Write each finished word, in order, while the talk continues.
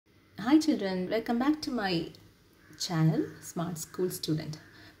Hi children, welcome back to my channel Smart School Student.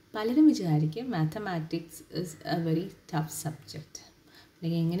 പലരും വിചാരിക്കും mathematics is A very tough subject,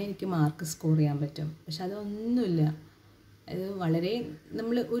 അല്ലെങ്കിൽ എങ്ങനെ എനിക്ക് mark score ചെയ്യാൻ പറ്റും. പക്ഷെ അതൊന്നുമില്ല. അത് വളരെ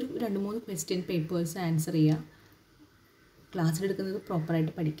നമ്മൾ ഒരു 2-3 ക്വസ്റ്റ്യൻ പേപ്പേഴ്സ് ആൻസർ ചെയ്യുക, ക്ലാസ്സിലെടുക്കുന്നത്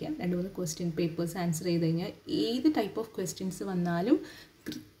പ്രോപ്പറായിട്ട് പഠിക്കുക, 2-3 ക്വസ്റ്റ്യൻ പേപ്പേഴ്സ് ആൻസർ ചെയ്ത് കഴിഞ്ഞാൽ ഏത് ടൈപ്പ് ഓഫ് ക്വസ്റ്റ്യൻസ് വന്നാലും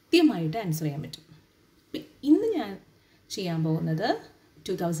കൃത്യമായിട്ട് ആൻസർ ചെയ്യാൻ പറ്റും. അപ്പം ഇന്ന് ഞാൻ ചെയ്യാൻ പോകുന്നത്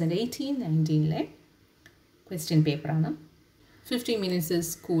 2018-19 ക്വസ്റ്റ്യൻ പേപ്പറാണ്. 50 മിനിറ്റ്സ്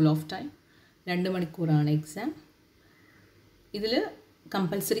സ്കൂൾ ഓഫ് ടൈം, 2 മണിക്കൂറാണ് എക്സാം. ഇതിൽ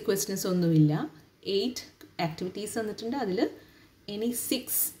കമ്പൽസറി ക്വസ്റ്റ്യൻസ് ഒന്നുമില്ല. 8 ആക്ടിവിറ്റീസ് തന്നിട്ടുണ്ട്, അതിൽ ഇനി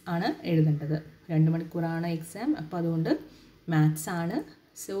 6 ആണ് എഴുതേണ്ടത്. 2 മണിക്കൂറാണ് എക്സാം, അപ്പോൾ അതുകൊണ്ട് മാത്സ് ആണ്.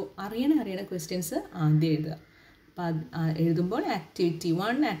 സോ അറിയണ ക്വസ്റ്റ്യൻസ് ആദ്യം എഴുതുക. അപ്പോൾ എഴുതുമ്പോൾ ആക്ടിവിറ്റി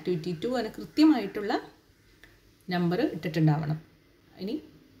 1, ആക്ടിവിറ്റി 2 അതിന് കൃത്യമായിട്ടുള്ള നമ്പർ ഇട്ടിട്ടുണ്ടാവണം. ഇനി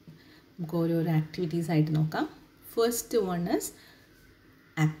നമുക്ക് ഓരോരോ ആക്ടിവിറ്റീസ് ആയിട്ട് നോക്കാം. First one is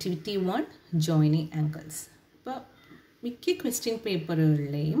activity 1, joining angles. അപ്പോൾ മിക്ക ക്വസ്റ്റ്യൻ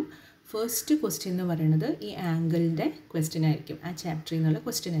പേപ്പറുകളിലെയും ഫസ്റ്റ് ക്വസ്റ്റ്യൻ എന്ന് പറയുന്നത് ഈ ആംഗിളിൻ്റെ ക്വസ്റ്റ്യൻ ആയിരിക്കും, ആ ചാപ്റ്ററിൽ നിന്നുള്ള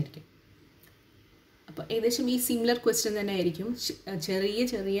ക്വസ്റ്റ്യൻ ആയിരിക്കും. അപ്പോൾ ഏകദേശം ഈ സിമിലർ ക്വസ്റ്റ്യൻ തന്നെ ആയിരിക്കും. ചെറിയ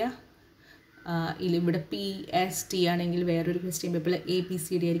ഇവിടെ PST ആണെങ്കിൽ വേറൊരു ക്വസ്റ്റ്യൻ പേപ്പറിൽ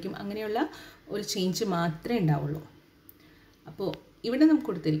ABCD ആയിരിക്കും. അങ്ങനെയുള്ള ഒരു ചേഞ്ച് മാത്രമേ ഉണ്ടാവുള്ളൂ. അപ്പോൾ ഇവിടെ നമുക്ക്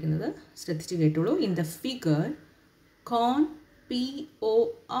കൊടുത്തിരിക്കുന്നത് ശ്രദ്ധിച്ച് കേട്ടോളൂ. In the figure cone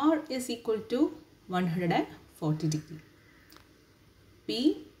POR is equal to 140 degree.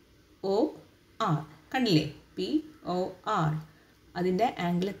 POR കണ്ടില്ലേ? POR അതിൻ്റെ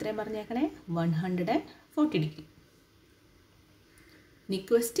ആംഗിൾ എത്രയും പറഞ്ഞേക്കണേ? 140 ഡിഗ്രി. ഇനി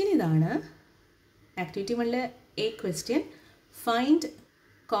ക്വസ്റ്റ്യൻ ഇതാണ്. Activity 1-ലെ A question, find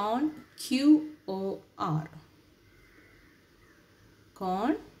cone QOR.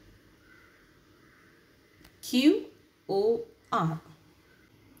 Cone QOR.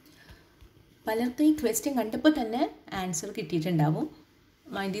 പലർക്കും ഈ ക്വസ്റ്റ്യൻ കണ്ടപ്പോൾ തന്നെ ആൻസർ കിട്ടിയിട്ടുണ്ടാവും.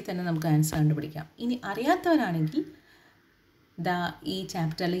 മൈൻഡിൽ തന്നെ നമുക്ക് ആൻസർ കണ്ടുപിടിക്കാം. ഇനി അറിയാത്തവരാണെങ്കിൽ ഈ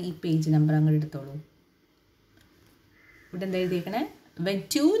ചാപ്റ്ററിൽ ഈ പേജ് നമ്പർ അങ്ങോട്ട് എടുത്തോളൂ. ഇവിടെ എന്താ എഴുതിയേക്കണേ? When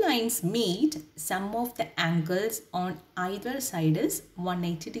 2 lines meet, sum of the angles on either side is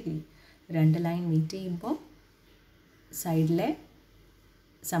 180 degree. 2 line meet ചെയ്യുമ്പോൾ സൈഡിലെ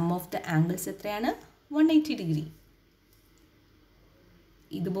സം ഓഫ് ദ ആംഗിൾസ് എത്രയാണ്? 180 ഡിഗ്രി.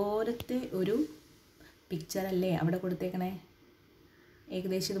 ഇതുപോലത്തെ ഒരു പിക്ചറല്ലേ അവിടെ കൊടുത്തേക്കണേ?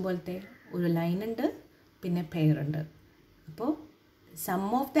 ഏകദേശം ഇതുപോലത്തെ ഒരു ലൈൻ ഉണ്ട്, പിന്നെ പെയർ ഉണ്ട്. അപ്പോൾ some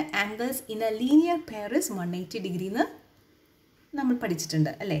of the angles in A linear pair is 180 degree എന്ന് നമ്മൾ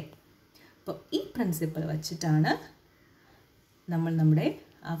പഠിച്ചിട്ടുണ്ട് അല്ലേ? അപ്പോൾ ഈ പ്രിൻസിപ്പിൾ വച്ചിട്ടാണ് നമ്മൾ നമ്മുടെ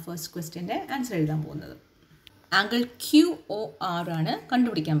ആ ഫസ്റ്റ് ക്വസ്റ്റ്യൻ്റെ ആൻസർ എഴുതാൻ പോകുന്നത്. ആംഗിൾ QOR ആണ്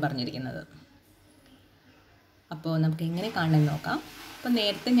കണ്ടുപിടിക്കാൻ പറഞ്ഞിരിക്കുന്നത്. അപ്പോൾ നമുക്ക് എങ്ങനെ കാണണമെന്ന് നോക്കാം. അപ്പോൾ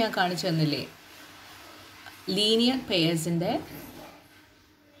നേരത്തെ ഞാൻ കാണിച്ചു തന്നില്ലേ, ലീനിയർ പെയേഴ്സിൻ്റെ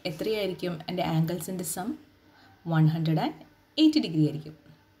എത്രയായിരിക്കും? എൻ്റെ ആംഗിൾസിൻ്റെ സം 180 ഡിഗ്രി ആയിരിക്കും.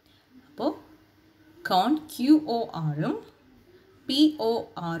 അപ്പോൾ കോൺ QORഉം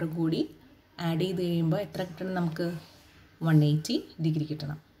POR കൂടി ആഡ് ചെയ്ത് കഴിയുമ്പോൾ എത്ര കിട്ടണം നമുക്ക്? 180 ഡിഗ്രി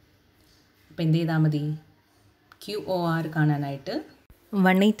കിട്ടണം. അപ്പോൾ എന്ത് ചെയ്താൽ മതി? QOR കാണാനായിട്ട്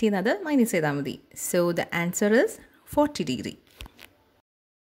 180 എന്നത് മൈനസ് ചെയ്താൽ മതി. So the answer is 40 degree.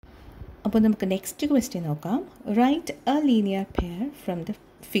 അപ്പോൾ നമുക്ക് നെക്സ്റ്റ് ക്വസ്റ്റ്യൻ നോക്കാം. Write a linear pair from the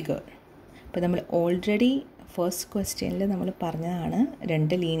figure. അപ്പോൾ നമ്മൾ ഓൾറെഡി ഫസ്റ്റ് ക്വസ്റ്റ്യനിൽ നമ്മൾ പറഞ്ഞതാണ്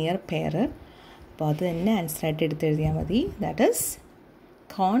 2 ലീനിയർ പെയർ. അപ്പോൾ അത് തന്നെ ആൻസറായിട്ട് എടുത്തെഴുതിയാൽ മതി. That is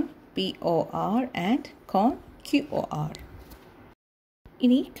cone POR and cone QOR.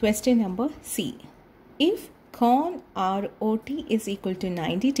 ഇനി question number C. If cone ROT is equal to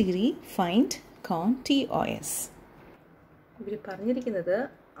 90 degree, find cone TOS. ഇവർ പറഞ്ഞിരിക്കുന്നത്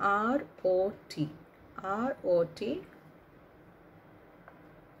ROT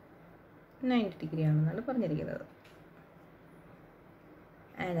 90 ഡിഗ്രി ആണെന്നാണ് പറഞ്ഞിരിക്കുന്നത്.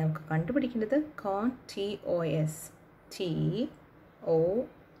 ആൻഡ് നമുക്ക് കണ്ടുപിടിക്കേണ്ടത് കോൺ TOS.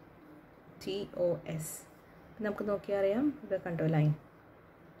 TOS നമുക്ക് നോക്കിയാൽ അറിയാം. ഇവിടെ കണ്ടോ ലൈൻ.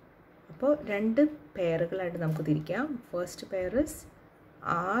 അപ്പോൾ 2 പെയറുകളായിട്ട് നമുക്ക് തിരിക്കാം. First pair is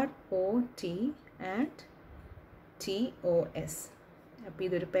ROT and TOS. അപ്പോൾ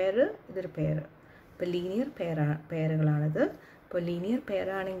ഇതൊരു പെയർ, ഇതൊരു പെയർ. അപ്പോൾ ലീനിയർ പെയറുകളാണിത്. അപ്പോൾ ലീനിയർ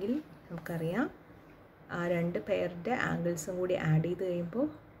പെയറാണെങ്കിൽ നമുക്കറിയാം ആ 2 പെയറിൻ്റെ ആംഗിൾസും കൂടി ആഡ് ചെയ്ത് കഴിയുമ്പോൾ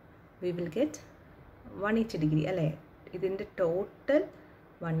വി വിൽ ഗെറ്റ് 180 ഡിഗ്രി അല്ലേ? ഇതിൻ്റെ ടോട്ടൽ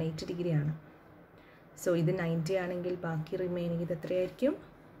 180 ഡിഗ്രി ആണ്. സോ ഇത് 90 ആണെങ്കിൽ ബാക്കി റിമൈനിങ് ഇത് എത്രയായിരിക്കും?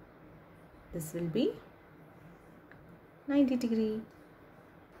 This will be 90 degree.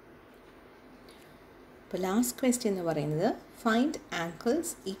 അപ്പോൾ ലാസ്റ്റ് ക്വസ്റ്റ്യൻ എന്ന് പറയുന്നത് find angles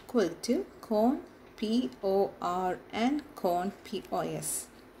equal to cone POR and cone POS.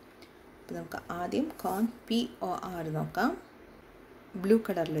 അപ്പോൾ നമുക്ക് ആദ്യം കോൺ POR നോക്കാം. Blue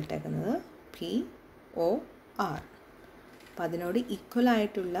കളറിലിട്ടേക്കുന്നത് POR. അപ്പോൾ അതിനോട് ഈക്വൽ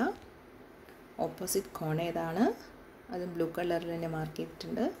ആയിട്ടുള്ള ഓപ്പോസിറ്റ് കോൺ ഏതാണ്? അത് ബ്ലൂ കളറിൽ തന്നെ മാർക്ക്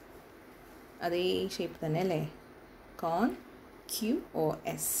ചെയ്തിട്ടുണ്ട്. അതേ ഷേപ്പ് തന്നെ അല്ലേ, കോൺ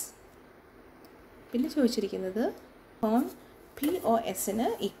QOS. പിന്നെ ചോദിച്ചിരിക്കുന്നത് കോൺ POSന്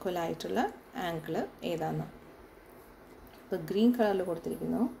ഈക്വൽ ആയിട്ടുള്ള ആംഗിൾ ഏതാണെന്ന്. ഇപ്പോൾ ഗ്രീൻ കളറിൽ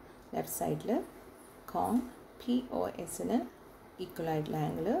കൊടുത്തിരിക്കുന്നു ലെഫ്റ്റ് സൈഡിൽ കോൺ POSന് ഈക്വൽ ആയിട്ടുള്ള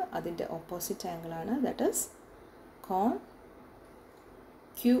ആംഗിൾ, അതിൻ്റെ opposite ആംഗിളാണ്, that is cone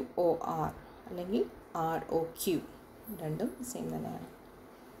QOR അല്ലെങ്കിൽ ROQ. രണ്ടും സെയിം തന്നെയാണ്.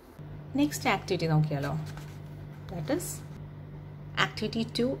 നെക്സ്റ്റ് ആക്ടിവിറ്റി നോക്കിയാലോ. That is activity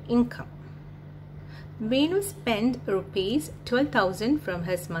 2, income. Venu spent rupees 12,000 from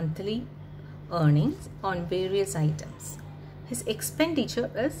his monthly earnings on various items. His expenditure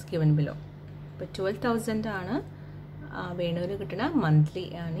is given below. അപ്പോൾ 12,000 ആണ് വേണുവിന് കിട്ടുന്ന monthly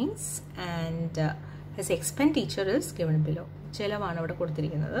earnings and his expenditure is given below. ചിലവാണ് ഇവിടെ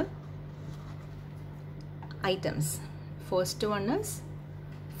കൊടുത്തിരിക്കുന്നത്. Items first one is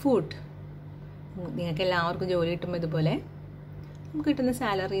food. നിങ്ങൾക്ക് എല്ലാവർക്കും ജോലി കിട്ടുമ്പോൾ ഇതുപോലെ നമുക്ക് കിട്ടുന്ന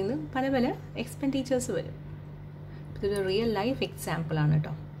സാലറിയിൽ നിന്ന് പല പല എക്സ്പെൻഡിച്ചേഴ്സ് വരും. ഇതൊരു റിയൽ ലൈഫ് എക്സാമ്പിളാണ്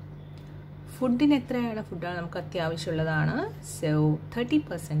കേട്ടോ. ഫുഡിന് എത്രയാണ് ഫുഡാണ് നമുക്ക് അത്യാവശ്യമുള്ളതാണ്. So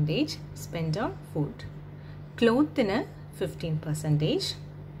 30% spend on food. ക്ലോത്തിന് 15%.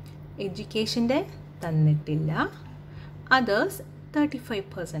 എഡ്യൂക്കേഷൻ്റെ തന്നിട്ടില്ല. Others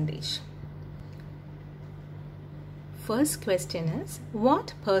 35%. First question is, what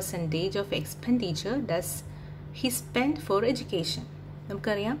percentage of expenditure does he spend for education?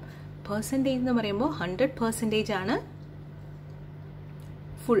 നമുക്കറിയാം പെർസെൻറ്റേജ് എന്ന് പറയുമ്പോൾ 100% ആണ്.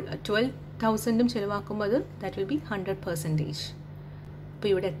 ഫുൾ 12,000 ചിലവാക്കുമ്പോൾ അത് ദാറ്റ് വിൽ ബി 100%. അപ്പോൾ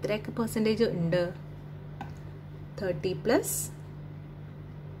ഇവിടെ എത്രയൊക്കെ പെർസെൻറ്റേജ് ഉണ്ട്? 30 +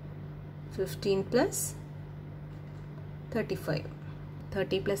 15 + 35.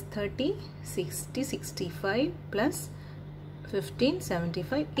 30 + 30 60, 65 + 15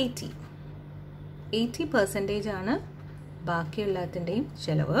 75 80. 80% ആണ് ബാക്കിയുള്ളതിൻ്റെയും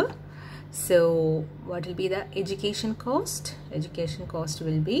ചിലവ്. So what will be the education cost? Education cost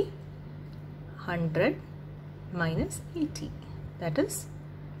will be 100 - 80. That is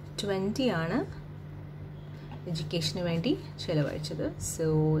 20 ആണ് എഡ്യൂക്കേഷന് വേണ്ടി ചിലവഴിച്ചത്. So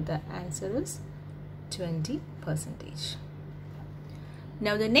the answer is 20%.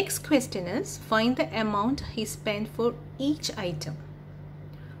 Now the next question is, find the amount he spent for each item.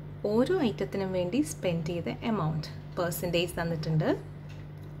 ഓരോ ഐറ്റത്തിനും വേണ്ടി spend ചെയ്ത amount percentage തന്നിട്ടുണ്ട്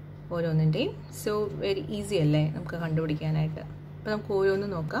ഓരോന്നിൻ്റെയും. So very easy അല്ലേ നമുക്ക് കണ്ടുപിടിക്കാനായിട്ട്. അപ്പോൾ നമുക്ക് ഓരോന്നും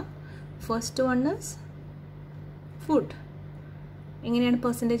നോക്കാം. First one is food. എങ്ങനെയാണ്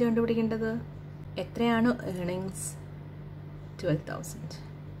പെർസെൻറ്റേജ് കണ്ടുപിടിക്കേണ്ടത്? എത്രയാണ് earnings? 12,000.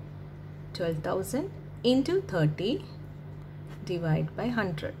 12,000 into 30 divide by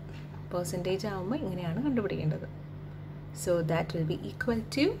 100. Percentage ആകുമ്പോൾ ഇങ്ങനെയാണ് കണ്ടുപിടിക്കേണ്ടത്. So that will be equal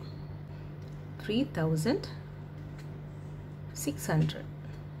to 3,600.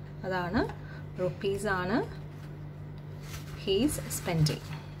 അതാണ് റുപ്പീസാണ് he's spending.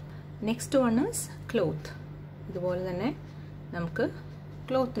 Next one is cloth. ഇതുപോലെ തന്നെ നമുക്ക്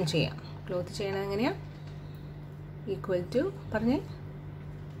ക്ലോത്തും ചെയ്യാം. ക്ലോത്ത് ചെയ്യണത് എങ്ങനെയാണ്? ഈക്വൽ ടു പറഞ്ഞേ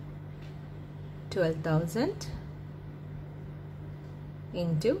 12,000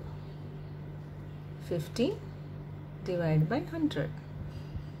 into 50 divided by 100.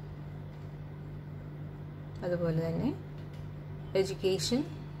 അതുപോലെ തന്നെ education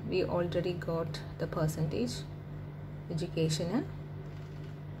we already got the percentage. എഡ്യൂക്കേഷന്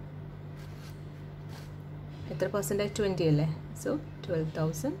എത്ര പെർസെൻറ്റേജ്? 20 അല്ലേ. So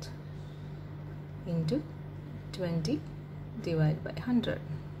 12,000 into 20 divided by 100.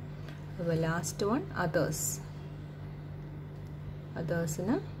 അപ്പോൾ last one others.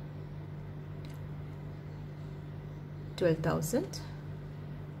 അതേഴ്സിന് 12,000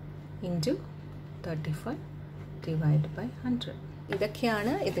 into 35 divided by 100.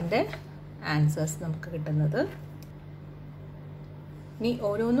 ഇതൊക്കെയാണ് ഇതിൻ്റെ ആൻസേഴ്സ് നമുക്ക് കിട്ടുന്നത്. ഇനി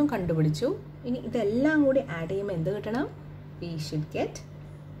ഓരോന്നും കണ്ടുപിടിച്ചു. ഇനി ഇതെല്ലാം കൂടി ആഡ് ചെയ്യുമ്പോൾ എന്ത് കിട്ടണം? വി ഷുഡ് ഗെറ്റ്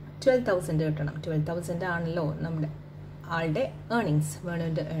 12,000 കിട്ടണം. 12,000 ആണല്ലോ നമ്മുടെ ആളുടെ ഏർണിങ്സ്,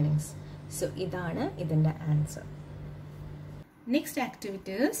 വേണുവിൻ്റെ ഏർണിങ്സ്. സോ ഇതാണ് ഇതിൻ്റെ answer. Next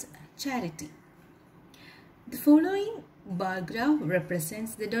activity is charity. The following bar graph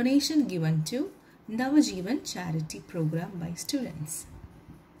represents the donation given to Navajeevan charity program by students.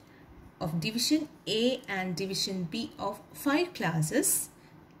 of Division A and Division B of 5 classes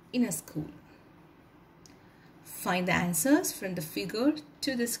in a school. Find the answers from the figure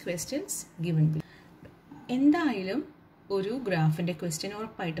to these questions given below. എന്തായാലും ഒരു ഗ്രാഫിൻ്റെ question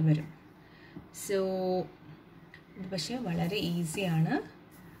ഉറപ്പായിട്ട് വരും. So ഇത് പക്ഷേ വളരെ ഈസിയാണ്,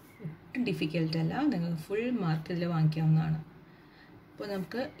 ഒട്ടും difficult അല്ല. നിങ്ങൾക്ക് ഫുൾ മാർക്ക് ഇതിൽ വാങ്ങിക്കാവുന്നതാണ്. അപ്പോൾ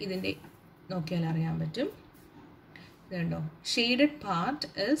നമുക്ക് ഇതിൻ്റെ നോക്കിയാൽ അറിയാൻ പറ്റും. ഇതുണ്ടോ, shaded part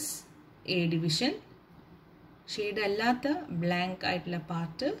is A division, shade അല്ലാത്ത ബ്ലാങ്ക് ആയിട്ടുള്ള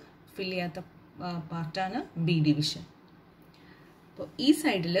പാർട്ട്, ഫിൽ ചെയ്യാത്ത പാർട്ടാണ് ബി ഡിവിഷൻ. അപ്പോൾ ഈ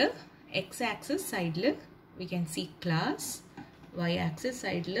സൈഡിൽ എക്സ് ആക്സിസ് സൈഡിൽ we can see class, Y axis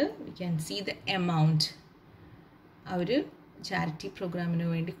സൈഡിൽ we can see the amount. Our charity പ്രോഗ്രാമിന്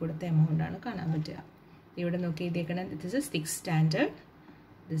വേണ്ടി കൊടുത്ത എമൗണ്ടാണ് കാണാൻ പറ്റുക. ഇവിടെ നോക്കി ഇതേക്കണം, this is 6th standard,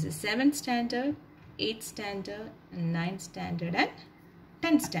 this is 7th standard, 8th standard, 9th standard and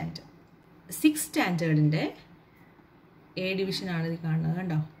 10th standard. 6th സ്റ്റാൻഡേർഡിൻ്റെ A ഡിവിഷനാണ് ഇത് കാണുന്നത്.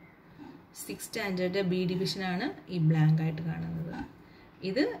 കണ്ടോ, 6th സ്റ്റാൻഡേർഡ് ബി ഡിവിഷനാണ് ഈ ബ്ലാങ്ക് ആയിട്ട് കാണുന്നത്.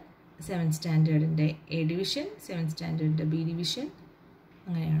 ഇത് 7th സ്റ്റാൻഡേർഡിൻ്റെ A division, 7th സ്റ്റാൻഡേർഡിൻ്റെ B division,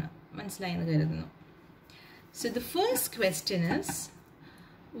 അങ്ങനെയാണ്. മനസ്സിലായെന്ന് കരുതുന്നു. So the first question is,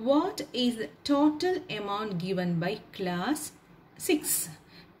 what is the total amount given by class 6?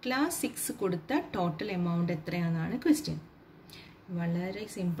 Class 6 കൊടുത്ത ടോട്ടൽ എമൗണ്ട് എത്രയാണെന്നാണ് ക്വസ്റ്റ്യൻ. വളരെ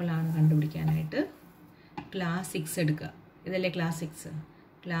സിമ്പിളാണ് കണ്ടുപിടിക്കാനായിട്ട്. ക്ലാസ് 6 എടുക്കുക, ഇതല്ലേ ക്ലാസ് 6.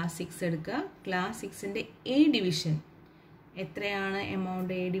 ക്ലാസ് 6 എടുക്കുക. ക്ലാസ് 6ൻ്റെ എ ഡിവിഷൻ എത്രയാണ്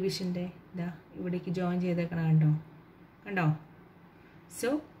എമൗണ്ട്? എ ഡിവിഷൻ്റെ ഇതാ ഇവിടേക്ക് ജോയിൻ ചെയ്തേക്കണം. കണ്ടോ. സോ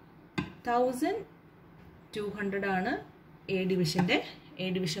 1200 ആണ് എ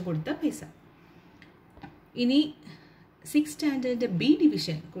ഡിവിഷൻ കൊടുത്ത പൈസ. ഇനി 6th സ്റ്റാൻഡേർഡിൻ്റെ ബി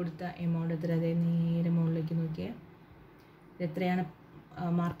ഡിവിഷൻ കൊടുത്ത എമൗണ്ട് എത്ര? അതേ നേരെ മുകളിലേക്ക് നോക്കിയാൽ എത്രയാണ്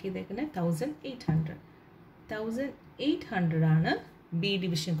മാർക്ക് ചെയ്തേക്കുന്നത്? 1800. 1800 ആണ് ബി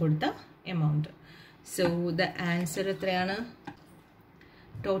ഡിവിഷൻ കൊടുത്ത എമൗണ്ട്. സോ ദ ആൻസർ എത്രയാണ്?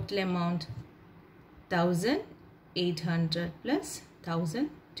 Total amount 1800 plus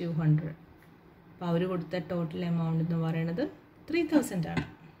 1200. അപ്പോൾ അവർ കൊടുത്ത ടോട്ടൽ എമൗണ്ട് എന്ന് പറയുന്നത് 3000 ആണ്.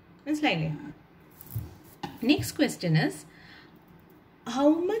 മനസ്സിലായില്ലേ? Next question is, how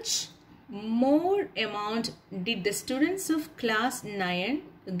much more amount did the students of class 9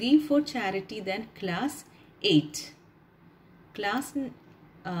 give for charity than class 8? Class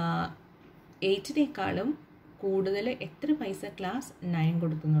 8-നേക്കാളും കൂടുതൽ എത്ര പൈസ ക്ലാസ് 9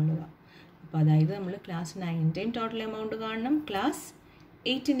 കൊടുക്കുന്നുള്ളതാണ്. അപ്പോൾ അതായത് നമ്മൾ ക്ലാസ് 9ൻ്റെയും ടോട്ടൽ എമൗണ്ട് കാണണം, ക്ലാസ്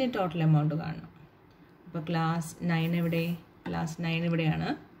 8ൻ്റെയും ടോട്ടൽ എമൗണ്ട് കാണണം. അപ്പോൾ ക്ലാസ് 9 എവിടെ? ക്ലാസ് 9 ഇവിടെയാണ്.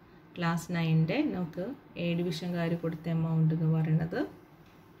 ക്ലാസ് 9ൻ്റെ നമുക്ക് എ ഡിവിഷൻകാർ കൊടുത്ത എമൗണ്ട് എന്ന് പറയുന്നത്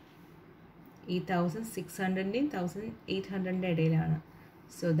ഈ 1600ൻ്റെയും 1800ൻ്റെ ഇടയിലാണ്.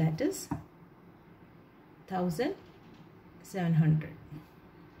 So that is 1700.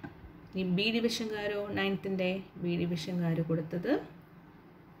 ഇനി ബി ഡിവിഷൻകാരോ? 9th ബി ഡിവിഷൻകാർ കൊടുത്തത്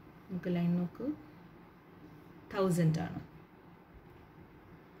നമുക്ക് ലൈൻ നോക്കൂ, 1000 ആണ്.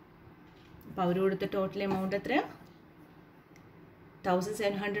 അപ്പോൾ അവർ കൊടുത്ത ടോട്ടൽ എമൗണ്ട് എത്രയാണ്?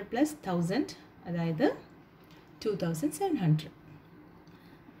 1700 പ്ലസ് 1000, അതായത് 2700.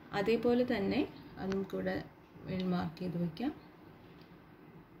 അതേപോലെ തന്നെ അത് നമുക്കിവിടെ മാർക്ക് ചെയ്ത് വയ്ക്കാം.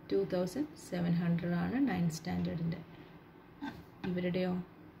 2700 ആണ് 9th സ്റ്റാൻഡേർഡിൻ്റെ. ഇവരുടെയോ?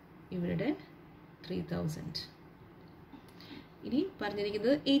 ഇവരുടെ 3000. ഇനി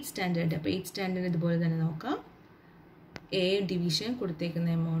പറഞ്ഞിരിക്കുന്നത് 8th സ്റ്റാൻഡേർഡ്. അപ്പോൾ 8th സ്റ്റാൻഡേർഡ് ഇതുപോലെ തന്നെ നോക്കാം. എ ഡിവിഷൻ കൊടുത്തേക്കുന്ന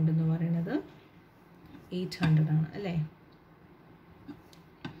എമൗണ്ട് എന്ന് പറയുന്നത് 800 ആണ് അല്ലേ.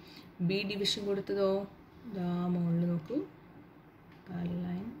 B division കൊടുത്തതോ? ഇതാ മുകളിൽ നോക്കൂ,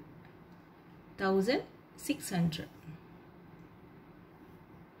 ലൈൻ 1600.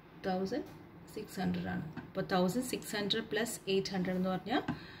 1600 ആണ്. അപ്പോൾ 1600 പ്ലസ് 800 എന്ന് പറഞ്ഞാൽ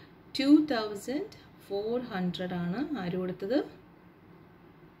 2400 ആണ് ആര് കൊടുത്തത്?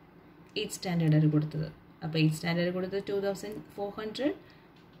 8th സ്റ്റാൻഡേർഡ് കൊടുത്തത്. അപ്പോൾ 8th സ്റ്റാൻഡേർഡ് കൊടുത്തത് 2400,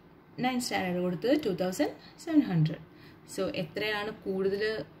 9th സ്റ്റാൻഡേർഡ് കൊടുത്തത് 2700. സോ എത്രയാണ് കൂടുതൽ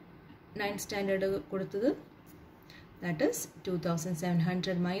 9th സ്റ്റാൻഡേർഡ് കൊടുത്തത്? That is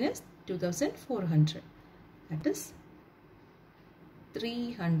 2700 minus 2400. That is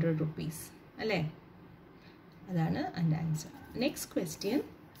 300 rupees അല്ലേ. അതാണ് എൻ്റെ answer. Next question,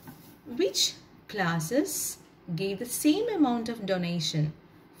 which classes gave the same amount of donation?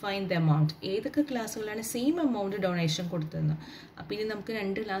 Find the amount. ഏതൊക്കെ ക്ലാസ്സുകളാണ് സെയിം എമൗണ്ട് ഡൊണേഷൻ കൊടുത്തതെന്ന്. അപ്പോൾ ഇനി നമുക്ക്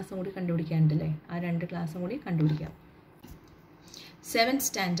 2 ക്ലാസ്സും കൂടി കണ്ടുപിടിക്കാനുണ്ടല്ലേ. ആ 2 ക്ലാസ്സും കൂടി കണ്ടുപിടിക്കാം. 7th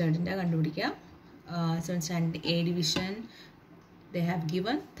സ്റ്റാൻഡേർഡിൻ്റെ കണ്ടുപിടിക്കാം. 7th standard A division they have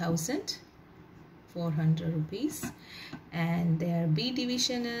given 1000. 400 rupees, and their B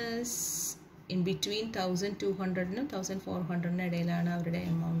division is in between 1200 and 1400 ഇടയിലാണ് അവരുടെ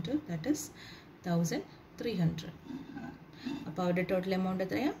amount, that is 1300. അപ്പോൾ അവരുടെ ടോട്ടൽ എമൗണ്ട്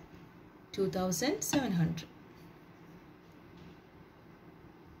എത്രയാണ്? 2700.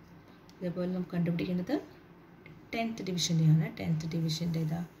 ഇതേപോലെ നമുക്ക് കണ്ടുപിടിക്കേണ്ടത് 10th ഡിവിഷൻ്റെയാണ്. 10th ഡിവിഷൻ്റെ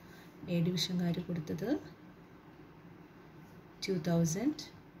ഇതാ എ ഡിവിഷൻകാർ കൊടുത്തത് 2000,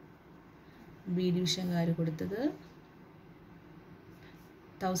 ബി ഡിവിഷൻകാർ കൊടുത്തത്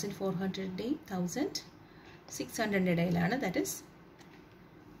 1400ൻ്റെയും 1600 ഇടയിലാണ്, ദാറ്റ് ഇസ്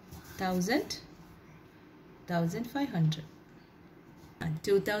 1500.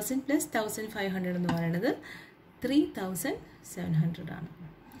 2000 പ്ലസ് 1500 എന്ന് പറയുന്നത് 3700 ആണ്.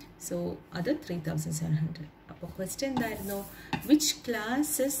 സോ അത് 3700. അപ്പോൾ ക്വസ്റ്റ്യൻ എന്തായിരുന്നു? Which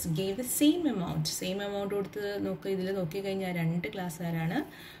classes gave the same amount? Same amount കൊടുത്ത് ഇതിൽ നോക്കിക്കഴിഞ്ഞാൽ 2 ക്ലാസ്സുകാരാണ്.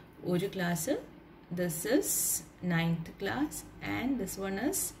 ഒരു class this is 9th class and this one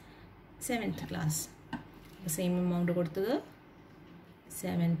is 7th class. അപ്പോൾ സെയിം എമൗണ്ട് കൊടുത്തത്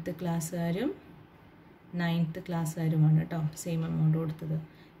 7th ക്ലാസ്സുകാരും 9th ക്ലാസ്സുകാരുമാണ് കേട്ടോ. സെയിം എമൗണ്ട് കൊടുത്തത്.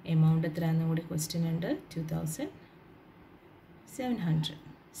 എമൗണ്ട് എത്രയാണെന്നും കൂടി ക്വസ്റ്റ്യൻ ഉണ്ട്, 2700.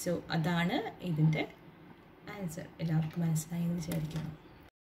 സോ അതാണ് ഇതിൻ്റെ ആൻസർ. എല്ലാവർക്കും മനസ്സിലായി എന്ന് വിചാരിക്കുന്നു.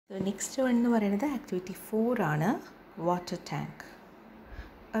 സോ നെക്സ്റ്റ് വൺ എന്ന് പറയുന്നത് ആക്ടിവിറ്റി 4 ആണ്, water tank.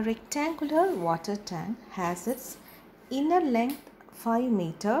 A rectangular water tank has its inner length 5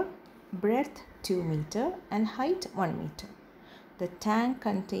 meter, breadth 2 meter and height 1 meter. The tank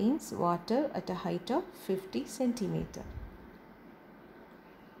contains water at a height of 50 centimeter.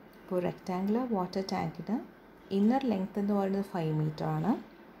 For rectangular water tank inner length എന്ന് പറയുന്നത് 5 meter ആണ്,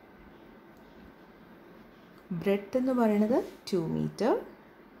 breadth എന്ന് പറയുന്നത് 2 meter,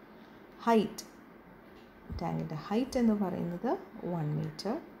 height ടാങ്കിൻ്റെ height എന്ന് പറയുന്നത് 1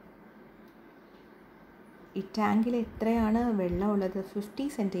 meter. ഈ ടാങ്കിൽ എത്രയാണ് വെള്ളമുള്ളത്? 50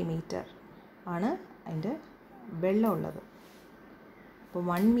 centimeter ആണ് അതിൻ്റെ വെള്ളമുള്ളത്. അപ്പോൾ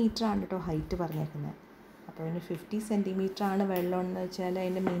 1 meter ആണ് കേട്ടോ ഹൈറ്റ് പറഞ്ഞേക്കുന്നത്. അപ്പോൾ അതിന് 50 centimeter ആണ് വെള്ളം എന്ന് വെച്ചാൽ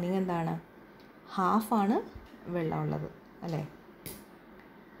അതിൻ്റെ മീനിങ് എന്താണ്? ഹാഫാണ് വെള്ളമുള്ളത് അല്ലേ?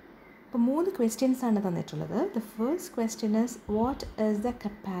 അപ്പോൾ 3 ക്വസ്റ്റ്യൻസ് ആണ് തന്നിട്ടുള്ളത്. The first question is what is the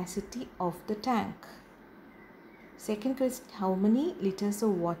capacity of the tank? Second question, how many liters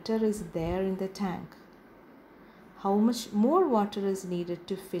of water is there in the tank? How much more water is needed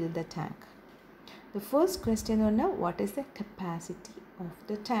to fill the tank? The first question is what is the capacity of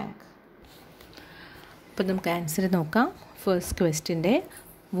the tank? അപ്പോൾ നമുക്ക് answer നോക്കാം. First ക്വസ്റ്റ്യൻ്റെ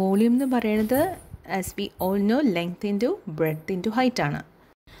volume എന്ന് പറയുന്നത് as we all no length into breadth into height ആണ്.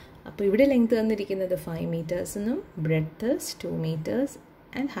 അപ്പോൾ ഇവിടെ length തന്നിരിക്കുന്നത് 5 meters എന്നും breadth 2 meters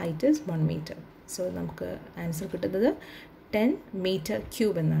and height is 1 meter. So നമുക്ക് ആൻസർ കിട്ടുന്നത് 10 meter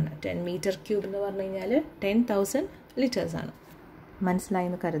cube എന്നാണ്. 10 meter cube എന്ന് പറഞ്ഞു കഴിഞ്ഞാൽ 10,000 liters ആണ്.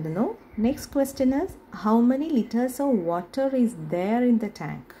 മനസ്സിലായെന്ന് കരുതുന്നു. Next question is how many litres of water is there in the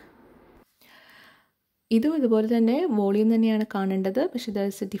tank? ഇതും ഇതുപോലെ തന്നെ വോളിയം തന്നെയാണ് കാണേണ്ടത്, പക്ഷേ there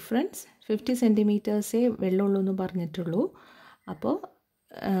is A difference. 50 centimeters വെള്ളമുള്ളൂ എന്ന് പറഞ്ഞിട്ടുള്ളൂ. അപ്പോൾ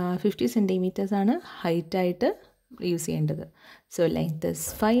 50 centimeters ആണ് ഹൈറ്റായിട്ട് യൂസ് ചെയ്യേണ്ടത്. So length is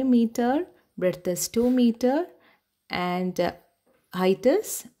 5 meter, breadth is 2 meter and height is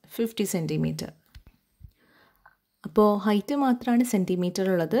 50 centimeter. അപ്പോൾ ഹൈറ്റ് മാത്രമാണ് സെൻറ്റിമീറ്റർ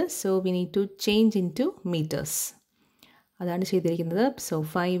ഉള്ളത്. So we need to change in two metres. അതാണ് ചെയ്തിരിക്കുന്നത്. So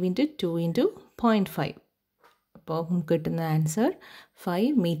 5 into 2 into 0.5. അപ്പോൾ നമുക്ക് കിട്ടുന്ന ആൻസർ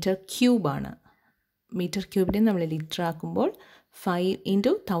 5 meter cube ആണ്. മീറ്റർ ക്യൂബിനെ നമ്മൾ ലിറ്റർ ആക്കുമ്പോൾ 5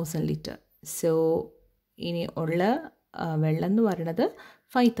 into 1000 liter. സോ ഇനി ഉള്ള വെള്ളം എന്ന് പറയുന്നത്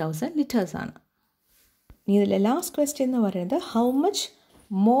 5000 liters ആണ്. ഇനി ഇതിലെ ലാസ്റ്റ് ക്വസ്റ്റ്യൻ എന്ന് പറയുന്നത് how much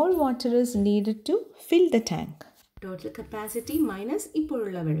more water is needed to fill the tank? Total capacity minus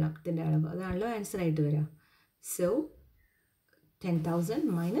ഇപ്പോഴുള്ള വെള്ളത്തിൻ്റെ അളവ്, അതാണല്ലോ ആൻസർ ആയിട്ട് വരിക. So 10,000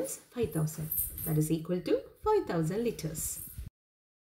 minus 5,000, that is equal to 5,000 liters.